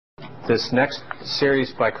This next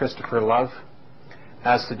series by Christopher Love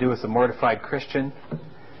has to do with the mortified Christian,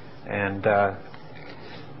 and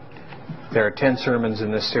there are 10 sermons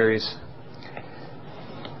in this series.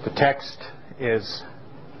 The text is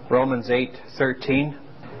Romans 8:13.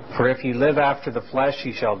 For if ye live after the flesh,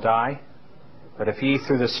 ye shall die. But if ye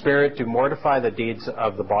through the Spirit do mortify the deeds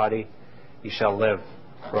of the body, ye shall live.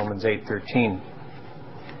 Romans 8:13.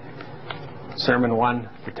 Sermon 1,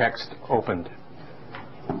 the text opened.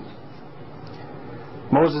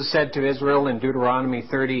 Moses said to Israel in Deuteronomy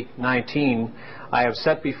 30:19, I have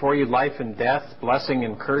set before you life and death, blessing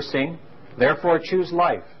and cursing. Therefore choose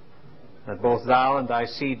life, that both thou and thy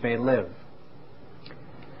seed may live.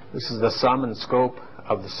 This is the sum and scope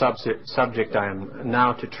of the subject I am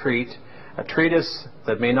now to treat, a treatise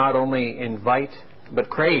that may not only invite but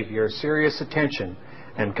crave your serious attention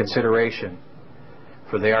and consideration,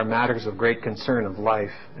 for they are matters of great concern of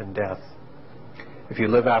life and death. If you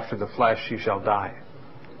live after the flesh, you shall die.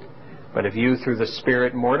 But if you through the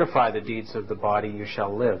Spirit mortify the deeds of the body, you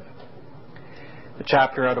shall live. The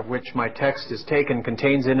chapter out of which my text is taken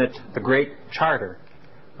contains in it the great charter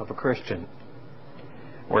of a Christian,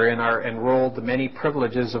 wherein are enrolled the many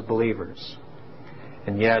privileges of believers.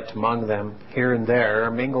 And yet among them, here and there,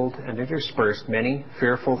 are mingled and interspersed many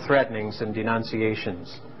fearful threatenings and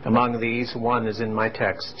denunciations. Among these, one is in my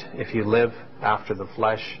text. If you live after the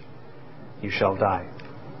flesh, you shall die.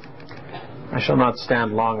 I shall not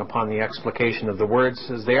stand long upon the explication of the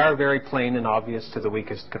words, as they are very plain and obvious to the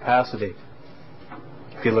weakest capacity.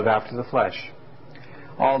 If you live after the flesh.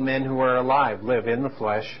 All men who are alive live in the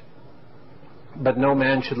flesh, but no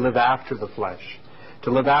man should live after the flesh.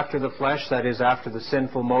 To live after the flesh, that is, after the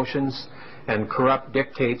sinful motions and corrupt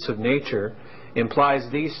dictates of nature,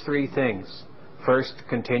 implies these three things. First,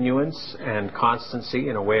 continuance and constancy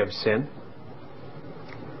in a way of sin.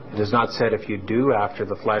 It is not said, if you do after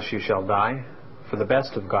the flesh you shall die, for the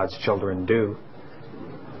best of God's children do.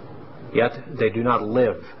 Yet they do not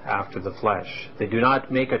live after the flesh. They do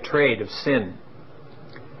not make a trade of sin.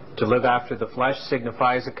 To live after the flesh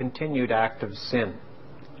signifies a continued act of sin.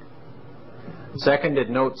 Second, it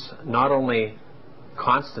notes not only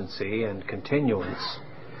constancy and continuance,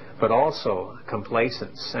 but also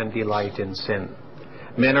complacence and delight in sin.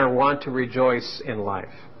 Men are wont to rejoice in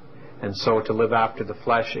life, and so to live after the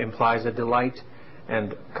flesh implies a delight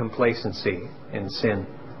and complacency in sin.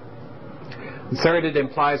 And third, it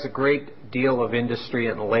implies a great deal of industry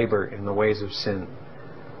and labor in the ways of sin.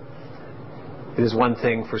 It is one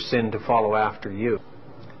thing for sin to follow after you,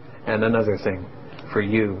 and another thing for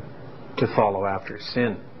you to follow after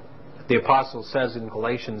sin. The apostle says in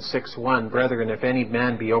Galatians 6:1, Brethren, if any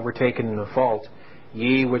man be overtaken in a fault,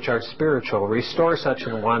 ye which are spiritual, restore such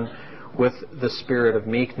an one with the spirit of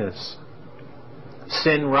meekness.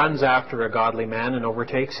 Sin runs after a godly man and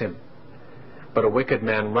overtakes him, but a wicked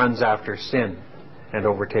man runs after sin and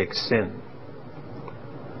overtakes sin.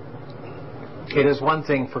 It is one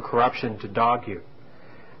thing for corruption to dog you,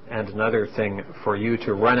 and another thing for you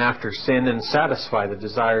to run after sin and satisfy the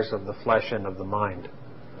desires of the flesh and of the mind.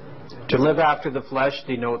 To live after the flesh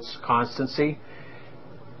denotes constancy,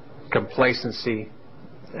 complacency,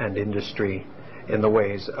 and industry in the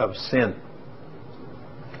ways of sin.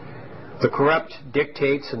 The corrupt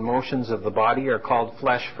dictates and motions of the body are called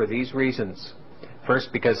flesh for these reasons.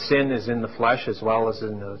 First, because sin is in the flesh as well as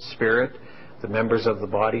in the spirit. The members of the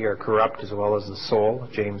body are corrupt as well as the soul,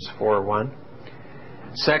 James 4:1.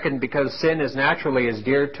 Second, because sin is naturally as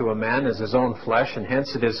dear to a man as his own flesh, and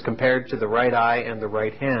hence it is compared to the right eye and the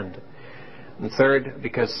right hand. And third,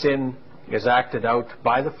 because sin is acted out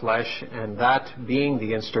by the flesh, and that being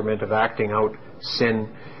the instrument of acting out sin,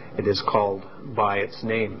 it is called by its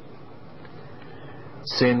name.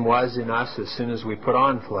 Sin was in us as soon as we put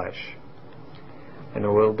on flesh, and it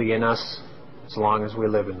will be in us as long as we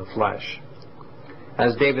live in the flesh.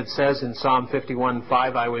 As David says in Psalm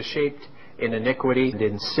 51:5, I was shaped in iniquity, and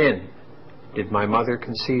in sin did my mother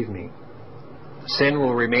conceive me. Sin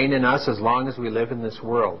will remain in us as long as we live in this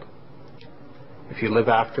world. If you live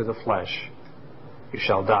after the flesh, you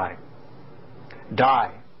shall die.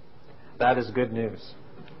 Die. That is good news.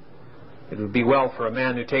 It would be well for a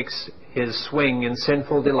man who takes his swing in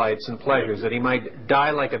sinful delights and pleasures that he might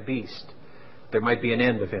die like a beast. There might be an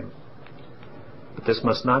end of him. But this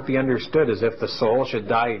must not be understood as if the soul should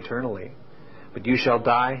die eternally. But you shall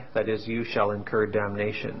die, that is, you shall incur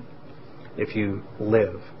damnation, if you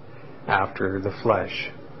live after the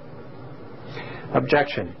flesh.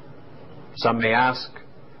 Objection. Some may ask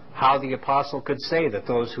how the apostle could say that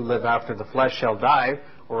those who live after the flesh shall die,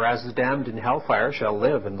 whereas the damned in hellfire shall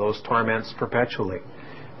live in those torments perpetually.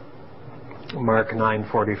 Mark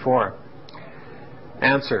 9:44.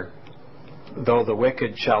 Answer. though the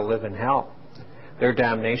wicked shall live in hell. Their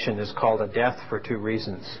damnation is called a death for two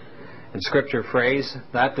reasons. In Scripture phrase,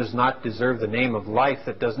 that does not deserve the name of life,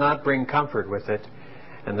 that does not bring comfort with it,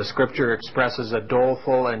 and the Scripture expresses a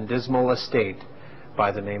doleful and dismal estate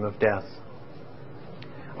by the name of death.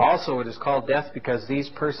 Also, it is called death because these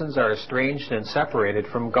persons are estranged and separated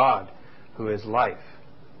from God, who is life.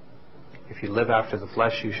 If you live after the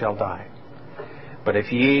flesh, you shall die. But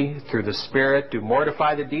if ye, through the Spirit, do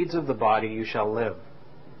mortify the deeds of the body, you shall live.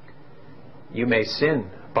 You may sin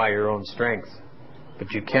by your own strength,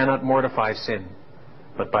 but you cannot mortify sin,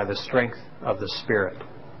 but by the strength of the Spirit.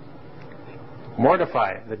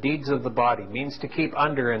 Mortify the deeds of the body means to keep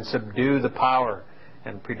under and subdue the power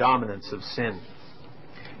and predominance of sin.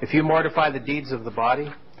 If you mortify the deeds of the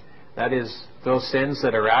body, that is, those sins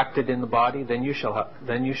that are acted in the body, then you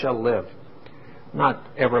shall live, not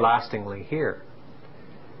everlastingly here,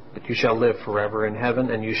 but you shall live forever in heaven,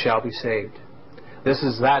 and you shall be saved. This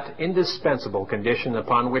is that indispensable condition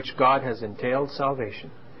upon which God has entailed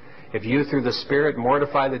salvation. If you, through the Spirit,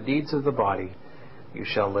 mortify the deeds of the body, you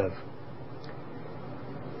shall live.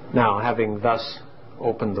 Now, having thus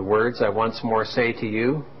opened the words, I once more say to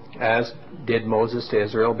you, as did Moses to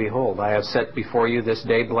Israel, behold, I have set before you this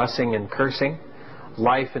day blessing and cursing,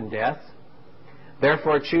 life and death.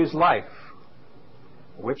 Therefore choose life,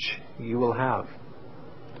 which you will have.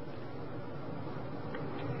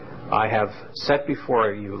 I have set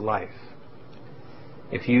before you life.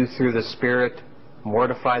 If you through the Spirit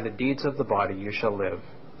mortify the deeds of the body, you shall live.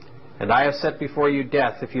 And I have set before you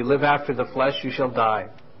death. If you live after the flesh, you shall die.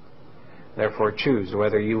 Therefore choose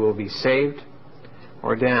whether you will be saved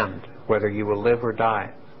or damned, whether you will live or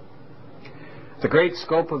die. The great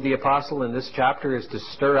scope of the apostle in this chapter is to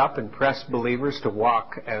stir up and press believers to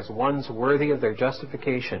walk as ones worthy of their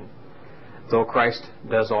justification. Though Christ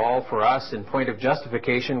does all for us in point of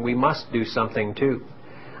justification, we must do something too.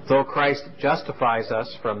 Though Christ justifies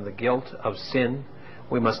us from the guilt of sin,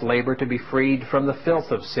 we must labor to be freed from the filth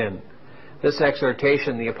of sin. This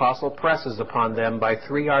exhortation the apostle presses upon them by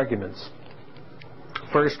three arguments.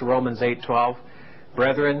 First, Romans 8:12,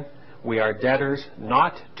 Brethren, we are debtors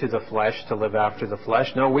not to the flesh to live after the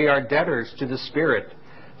flesh. No, we are debtors to the Spirit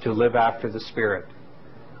to live after the Spirit.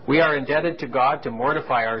 We are indebted to God to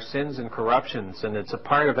mortify our sins and corruptions, and it's a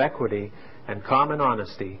part of equity and common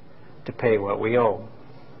honesty to pay what we owe.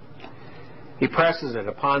 He presses it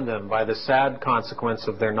upon them by the sad consequence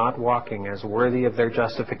of their not walking as worthy of their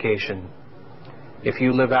justification. If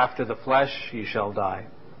you live after the flesh, you shall die.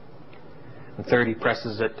 And third, he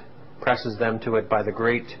presses them to it by the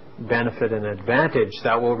great benefit and advantage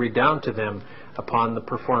that will redound to them upon the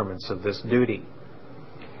performance of this duty.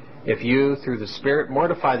 If you, through the Spirit,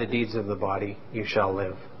 mortify the deeds of the body, you shall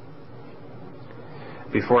live.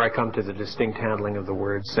 Before I come to the distinct handling of the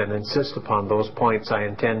words and insist upon those points I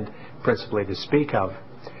intend principally to speak of,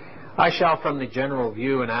 I shall, from the general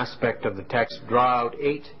view and aspect of the text, draw out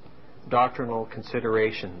 8 doctrinal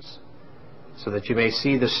considerations, so that you may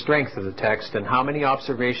see the strength of the text and how many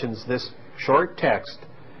observations this short text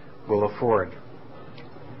will afford.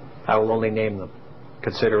 I will only name them.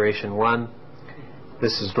 Consideration 1.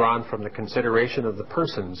 This is drawn from the consideration of the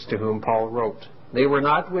persons to whom Paul wrote. They were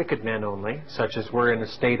not wicked men only, such as were in a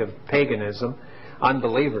state of paganism,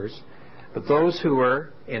 unbelievers, but those who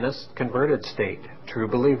were in a converted state, true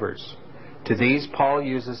believers. To these Paul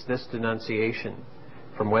uses this denunciation,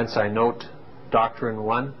 from whence I note Doctrine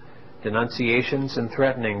 1, denunciations and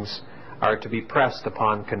threatenings are to be pressed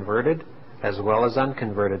upon converted as well as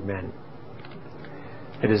unconverted men.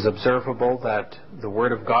 It is observable that the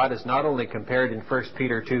Word of God is not only compared in 1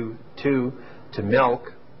 Peter 2:2 to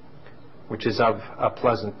milk, which is of a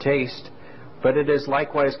pleasant taste, but it is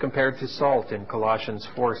likewise compared to salt in Colossians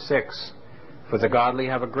 4:6. For the godly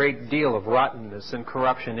have a great deal of rottenness and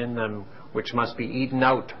corruption in them, which must be eaten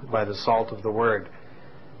out by the salt of the Word,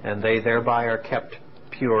 and they thereby are kept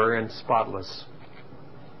pure and spotless.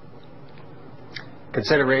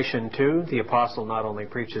 Consideration 2, the apostle not only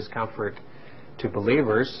preaches comfort to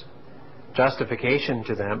believers, justification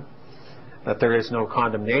to them, that there is no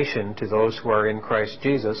condemnation to those who are in Christ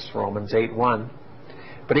Jesus, Romans 8:1,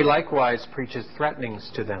 but he likewise preaches threatenings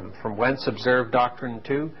to them, from whence observe Doctrine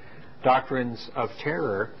 2, doctrines of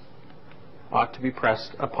terror ought to be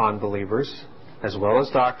pressed upon believers, as well as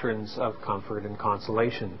doctrines of comfort and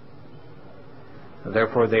consolation. And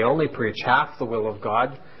therefore they only preach half the will of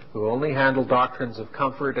God, who only handle doctrines of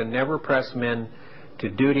comfort and never press men to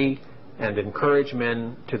duty and encourage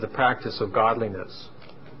men to the practice of godliness.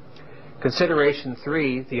 Consideration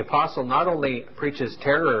 3, the apostle not only preaches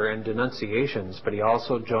terror and denunciations, but he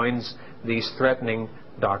also joins these threatening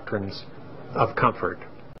doctrines of comfort.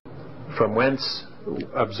 From whence,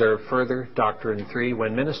 observe further, Doctrine 3,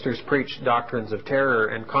 when ministers preach doctrines of terror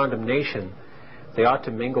and condemnation, they ought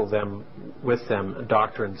to mingle with them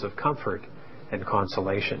doctrines of comfort and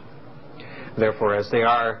consolation. Therefore, as they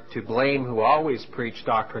are to blame who always preach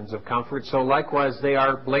doctrines of comfort, so likewise they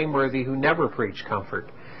are blameworthy who never preach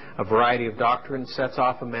comfort. A variety of doctrines sets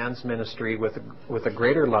off a man's ministry with a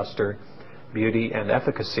greater luster, beauty, and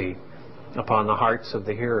efficacy upon the hearts of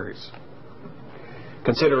the hearers.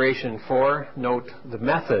 Consideration 4, note the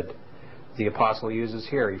method the apostle uses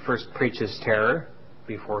here. He first preaches terror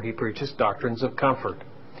before he preaches doctrines of comfort.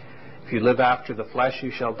 If you live after the flesh, you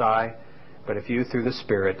shall die, but if you through the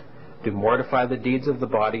Spirit do mortify the deeds of the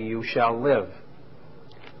body, you shall live.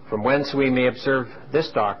 From whence we may observe this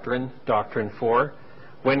doctrine, Doctrine 4,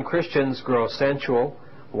 when Christians grow sensual,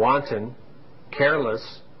 wanton,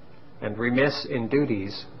 careless, and remiss in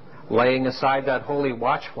duties, laying aside that holy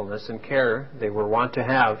watchfulness and care they were wont to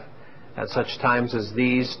have, at such times as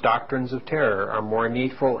these, doctrines of terror are more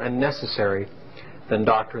needful and necessary than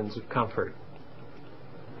doctrines of comfort.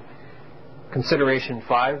 Consideration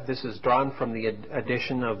 5, this is drawn from the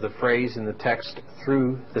addition of the phrase in the text,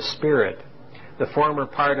 through the Spirit. The former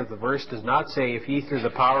part of the verse does not say, if ye through the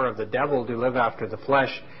power of the devil do live after the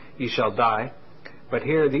flesh, ye shall die. But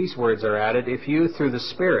here these words are added, if you through the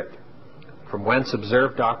Spirit. From whence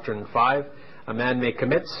observe Doctrine 5, a man may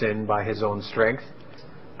commit sin by his own strength,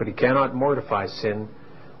 but he cannot mortify sin,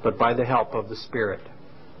 but by the help of the Spirit.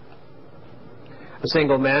 A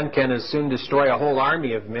single man can as soon destroy a whole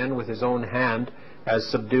army of men with his own hand as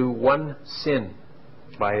subdue one sin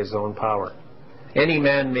by his own power. Any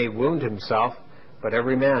man may wound himself, but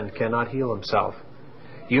every man cannot heal himself.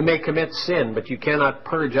 You may commit sin, but you cannot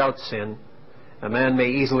purge out sin. A man may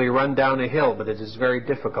easily run down a hill, but it is very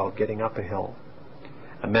difficult getting up a hill.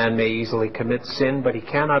 A man may easily commit sin, but he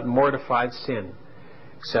cannot mortify sin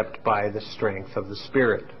except by the strength of the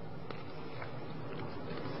Spirit.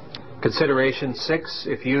 Consideration 6,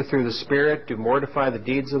 if you through the Spirit do mortify the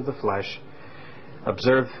deeds of the flesh,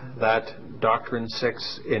 observe that Doctrine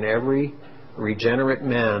 6, in every regenerate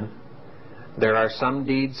man there are some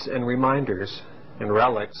deeds and reminders and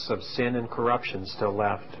relics of sin and corruption still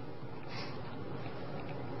left.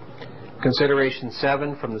 Consideration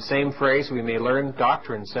 7, from the same phrase we may learn,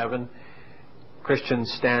 Doctrine 7,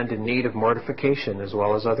 Christians stand in need of mortification as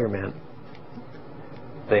well as other men.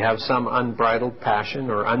 They have some unbridled passion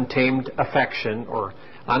or untamed affection or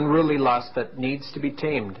unruly lust that needs to be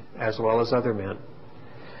tamed as well as other men.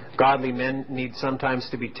 Godly men need sometimes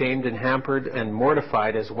to be tamed and hampered and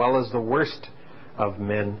mortified as well as the worst of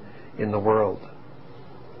men in the world.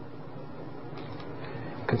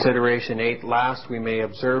 Consideration 8, last, we may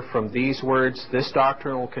observe from these words this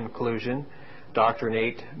doctrinal conclusion, Doctrine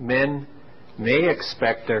 8, men may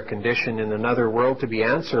expect their condition in another world to be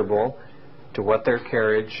answerable to what their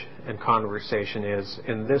carriage and conversation is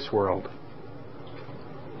in this world.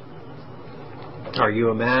 Are you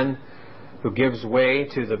a man who gives way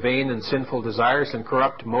to the vain and sinful desires and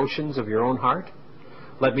corrupt motions of your own heart?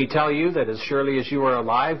 Let me tell you that as surely as you are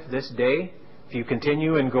alive this day, if you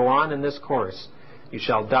continue and go on in this course, you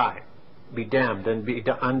shall die, be damned, and be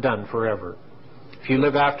undone forever. If you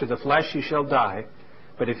live after the flesh, you shall die.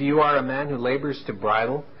 But if you are a man who labors to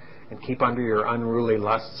bridle and keep under your unruly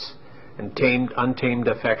lusts and untamed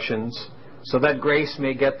affections, so that grace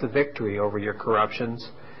may get the victory over your corruptions,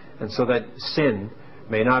 and so that sin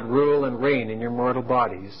may not rule and reign in your mortal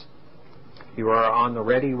bodies, you are on the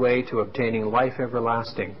ready way to obtaining life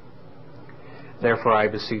everlasting. Therefore I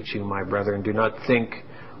beseech you, my brethren, do not think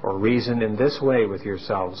or reason in this way with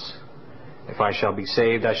yourselves. If I shall be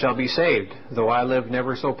saved, I shall be saved, though I live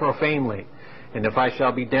never so profanely. And if I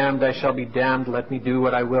shall be damned, I shall be damned, let me do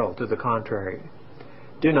what I will to the contrary.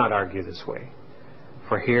 Do not argue this way.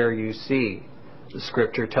 For here you see, the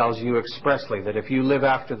Scripture tells you expressly that if you live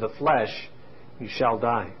after the flesh, you shall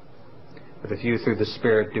die. But if you through the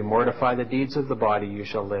Spirit do mortify the deeds of the body, you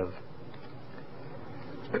shall live.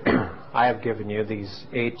 I have given you these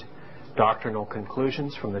 8 doctrinal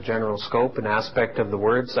conclusions from the general scope and aspect of the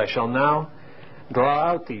words. I shall now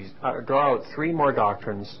draw out 3 more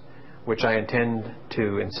doctrines which I intend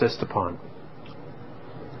to insist upon.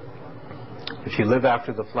 If you live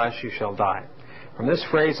after the flesh, you shall die. From this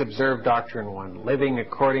phrase, observe Doctrine 1, living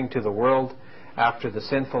according to the world after the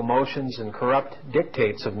sinful motions and corrupt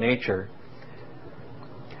dictates of nature,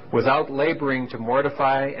 without laboring to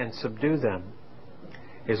mortify and subdue them,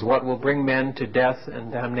 is what will bring men to death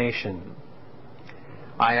and damnation.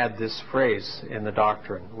 I add this phrase in the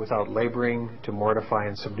doctrine, without laboring to mortify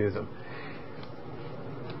and subdue them.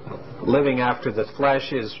 Living after the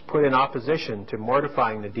flesh is put in opposition to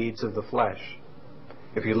mortifying the deeds of the flesh.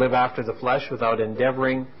 If you live after the flesh without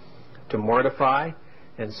endeavoring to mortify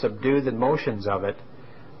and subdue the motions of it,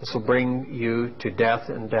 this will bring you to death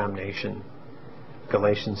and damnation.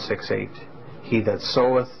 Galatians 6:8. He that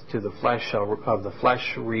soweth to the flesh shall of the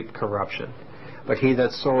flesh reap corruption, but he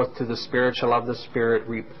that soweth to the Spirit shall of the Spirit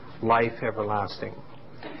reap life everlasting.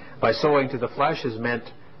 By sowing to the flesh is meant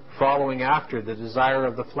following after the desire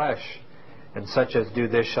of the flesh, and such as do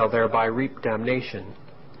this shall thereby reap damnation.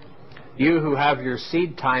 You who have your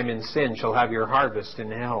seed time in sin shall have your harvest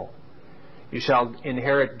in hell. You shall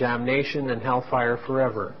inherit damnation and hellfire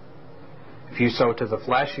forever. If you sow to the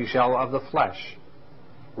flesh, you shall of the flesh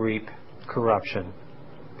reap corruption.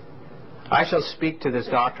 I shall speak to this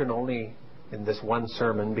doctrine only in this one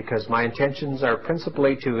sermon, because my intentions are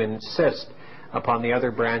principally to insist upon the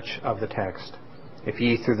other branch of the text. If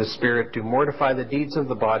ye through the Spirit do mortify the deeds of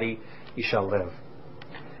the body, ye shall live.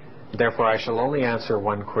 Therefore I shall only answer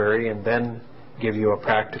one query and then give you a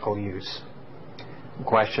practical use.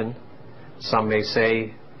 Question: some may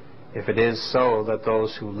say, if it is so that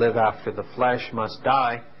those who live after the flesh must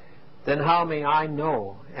die, then how may I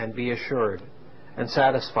know and be assured and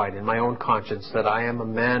satisfied in my own conscience that I am a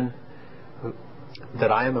man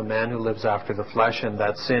who lives after the flesh, and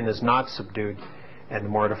that sin is not subdued and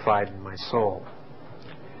mortified in my soul?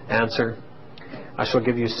 Answer: I shall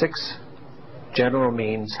give you 6 general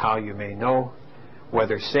means how you may know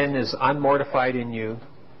whether sin is unmortified in you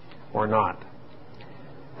or not,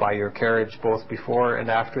 by your carriage both before and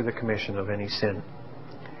after the commission of any sin.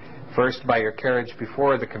 First, by your carriage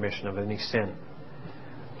before the commission of any sin.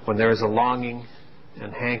 When there is a longing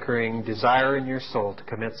and hankering desire in your soul to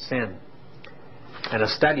commit sin, and a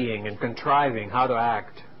studying and contriving how to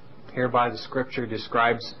act, hereby the Scripture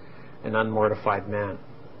describes an unmortified man.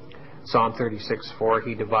 Psalm 36:4,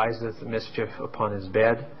 he deviseth mischief upon his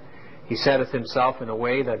bed. He setteth himself in a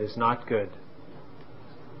way that is not good.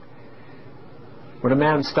 When a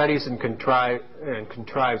man studies and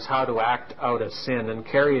contrives how to act out a sin and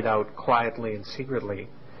carry it out quietly and secretly,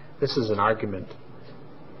 this is an argument.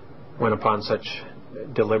 When upon such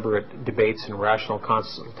deliberate debates and rational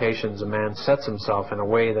consultations a man sets himself in a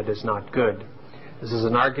way that is not good, this is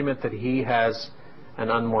an argument that he has an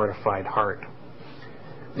unmortified heart.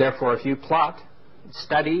 Therefore, if you plot,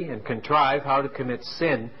 study, and contrive how to commit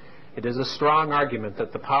sin, it is a strong argument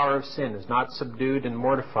that the power of sin is not subdued and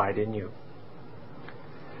mortified in you.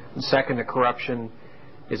 And second, a corruption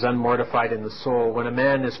is unmortified in the soul when a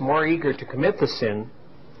man is more eager to commit the sin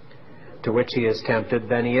to which he is tempted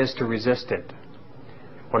than he is to resist it.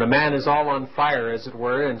 When a man is all on fire, as it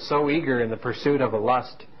were, and so eager in the pursuit of a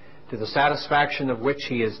lust, to the satisfaction of which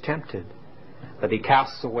he is tempted, that he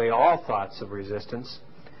casts away all thoughts of resistance,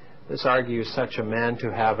 this argues such a man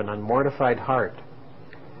to have an unmortified heart.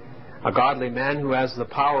 A godly man who has the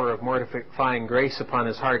power of mortifying grace upon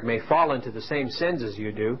his heart may fall into the same sins as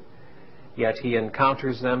you do, yet he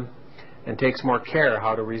encounters them and takes more care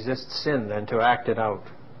how to resist sin than to act it out.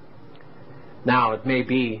 Now, it may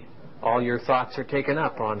be all your thoughts are taken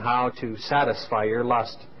up on how to satisfy your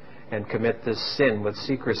lust and commit this sin with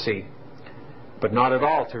secrecy, but not at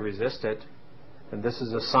all to resist it, and this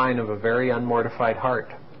is a sign of a very unmortified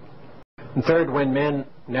heart. And third, when men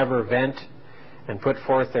never vent and put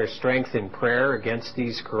forth their strength in prayer against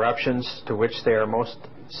these corruptions to which they are most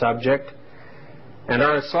subject, and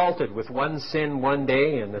are assaulted with one sin one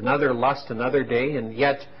day and another lust another day, and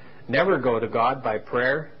yet never go to God by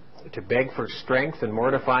prayer to beg for strength and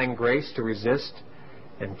mortifying grace to resist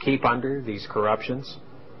and keep under these corruptions,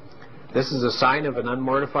 this is a sign of an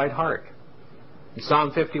unmortified heart. In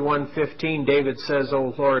Psalm 51:15, David says,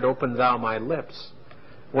 O Lord, open thou my lips.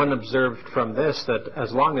 One observed from this that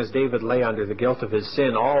as long as David lay under the guilt of his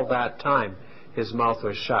sin, all that time his mouth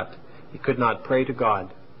was shut. He could not pray to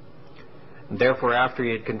God. And therefore, after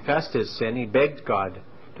he had confessed his sin, he begged God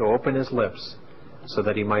to open his lips so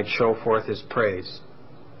that he might show forth his praise.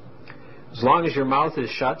 As long as your mouth is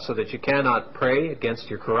shut so that you cannot pray against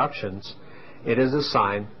your corruptions, it is a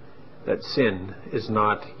sign that sin is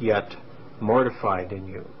not yet mortified in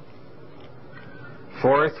you.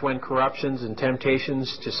 Fourth, when corruptions and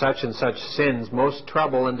temptations to such and such sins most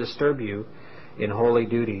trouble and disturb you in holy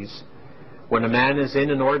duties, when a man is in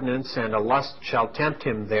an ordinance and a lust shall tempt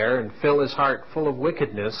him there and fill his heart full of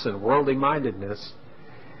wickedness and worldly mindedness,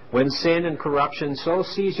 when sin and corruption so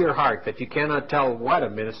seize your heart that you cannot tell what a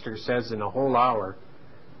minister says in a whole hour,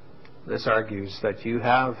 this argues that you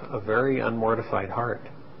have a very unmortified heart.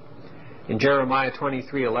 In Jeremiah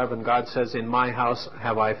 23:11, God says, In my house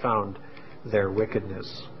have I found their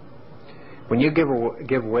wickedness. When you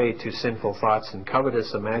give way to sinful thoughts and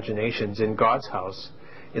covetous imaginations in God's house,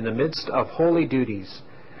 in the midst of holy duties,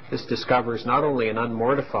 This discovers not only an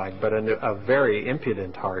unmortified, but a very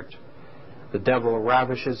impudent heart. The devil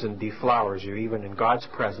ravishes and deflowers you even in God's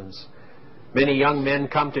presence. Many young men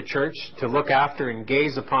come to church to look after and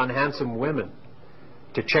gaze upon handsome women,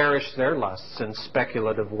 to cherish their lusts and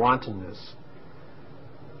speculative wantonness.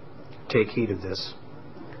 Take heed of this,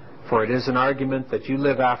 for it is an argument that you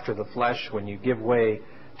live after the flesh when you give way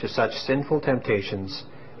to such sinful temptations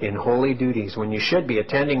in holy duties, when you should be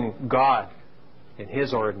attending God in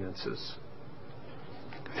His ordinances.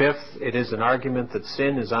 Fifth, it is an argument that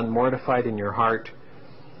sin is unmortified in your heart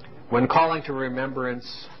when calling to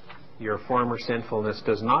remembrance your former sinfulness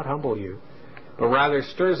does not humble you, but rather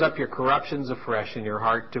stirs up your corruptions afresh in your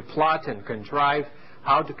heart to plot and contrive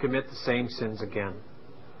how to commit the same sins again.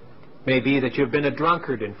 It may be that you have been a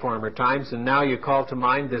drunkard in former times, and now you call to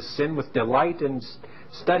mind this sin with delight and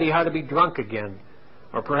study how to be drunk again.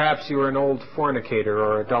 Or perhaps you were an old fornicator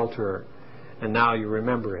or adulterer, and now you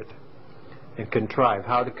remember it and contrive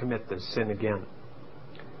how to commit this sin again.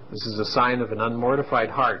 This is a sign of an unmortified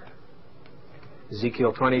heart.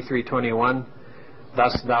 Ezekiel 23:21,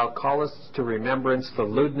 thus thou callest to remembrance the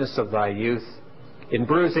lewdness of thy youth, in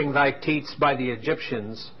bruising thy teats by the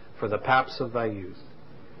Egyptians for the paps of thy youth.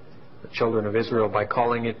 The children of Israel, by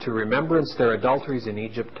calling it to remembrance their adulteries in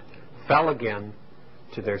Egypt, fell again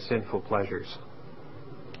to their sinful pleasures.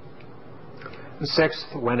 And sixth,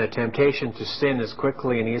 when a temptation to sin is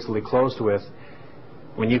quickly and easily closed with,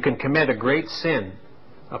 when you can commit a great sin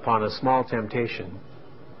upon a small temptation,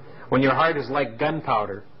 when your heart is like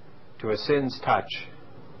gunpowder to a sin's touch,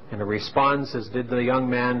 and it responds as did the young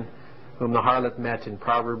man whom the harlot met in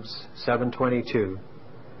Proverbs 7:22,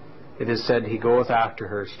 it is said, he goeth after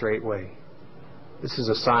her straightway. This is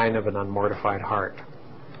a sign of an unmortified heart.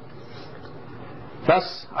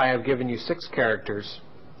 Thus I have given you 6 characters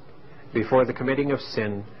before the committing of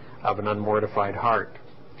sin of an unmortified heart.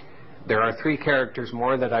 There are 3 characters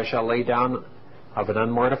more that I shall lay down of an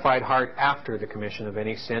unmortified heart after the commission of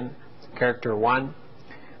any sin. Character 1,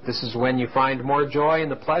 this is when you find more joy in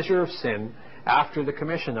the pleasure of sin after the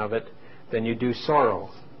commission of it than you do sorrow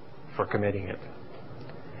for committing it.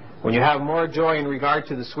 When you have more joy in regard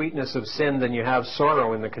to the sweetness of sin than you have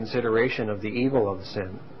sorrow in the consideration of the evil of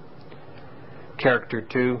sin. Character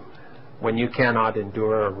 2, when you cannot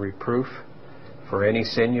endure a reproof for any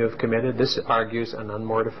sin you have committed. This argues an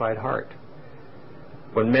unmortified heart.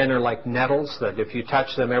 When men are like nettles, that if you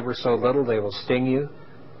touch them ever so little, they will sting you.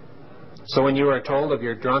 So when you are told of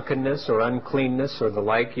your drunkenness or uncleanness or the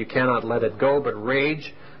like, you cannot let it go, but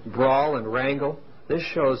rage, brawl, and wrangle. This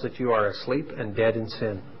shows that you are asleep and dead in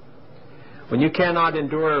sin. When you cannot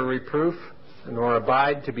endure a reproof, nor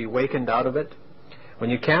abide to be wakened out of it, when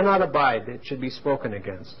you cannot abide, it should be spoken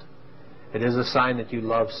against. It is a sign that you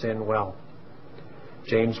love sin well.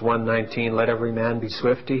 James 1:19, let every man be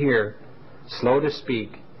swift to hear, slow to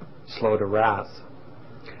speak, slow to wrath.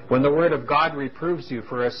 When the word of God reproves you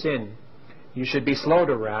for a sin, you should be slow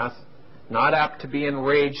to wrath, not apt to be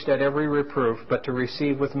enraged at every reproof, but to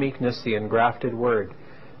receive with meekness the engrafted word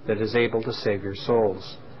that is able to save your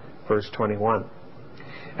souls. Verse 21.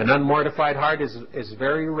 An unmortified heart is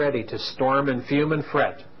very ready to storm and fume and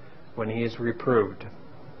fret when he is reproved.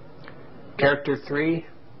 Character 3,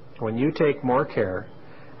 when you take more care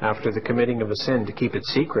after the committing of a sin to keep it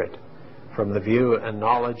secret from the view and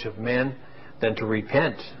knowledge of men than to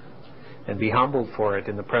repent and be humbled for it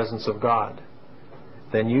in the presence of God,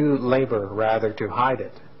 then you labor rather to hide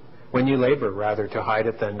it. When you labor rather to hide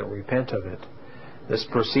it than to repent of it. This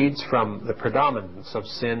proceeds from the predominance of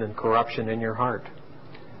sin and corruption in your heart.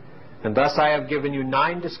 And thus I have given you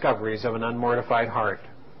 9 discoveries of an unmortified heart.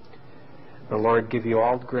 The Lord give you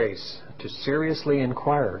all grace to seriously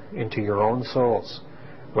inquire into your own souls,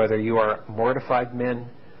 whether you are mortified men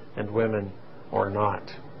and women or not.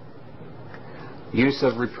 Use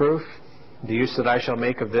of reproof. The use that I shall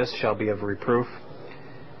make of this shall be of reproof.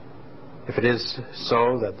 If it is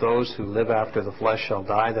so that those who live after the flesh shall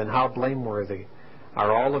die, then how blameworthy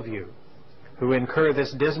are all of you who incur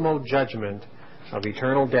this dismal judgment of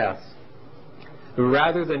eternal death, who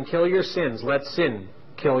rather than kill your sins, let sin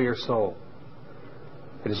kill your soul.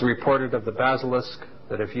 It is reported of the basilisk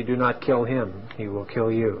that if you do not kill him, he will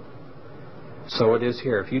kill you. So it is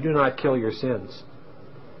here. If you do not kill your sins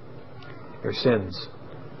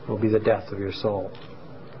will be the death of your soul.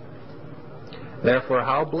 Therefore,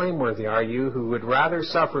 how blameworthy are you who would rather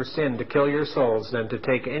suffer sin to kill your souls than to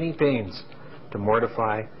take any pains to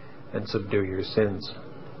mortify and subdue your sins.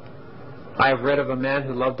 I have read of a man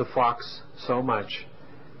who loved a fox so much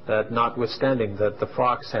that notwithstanding that the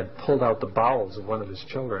fox had pulled out the bowels of one of his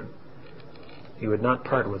children, he would not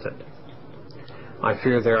part with it. I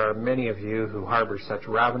fear there are many of you who harbor such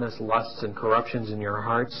ravenous lusts and corruptions in your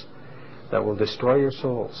hearts that will destroy your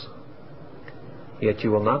souls. Yet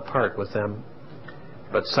you will not part with them,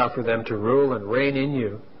 but suffer them to rule and reign in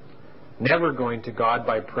you, never going to God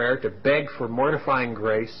by prayer to beg for mortifying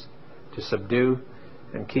grace, to subdue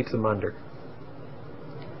and keep them under.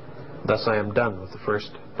 Thus I am done with the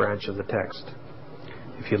first branch of the text.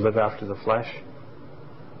 If you live after the flesh,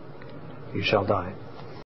 you shall die.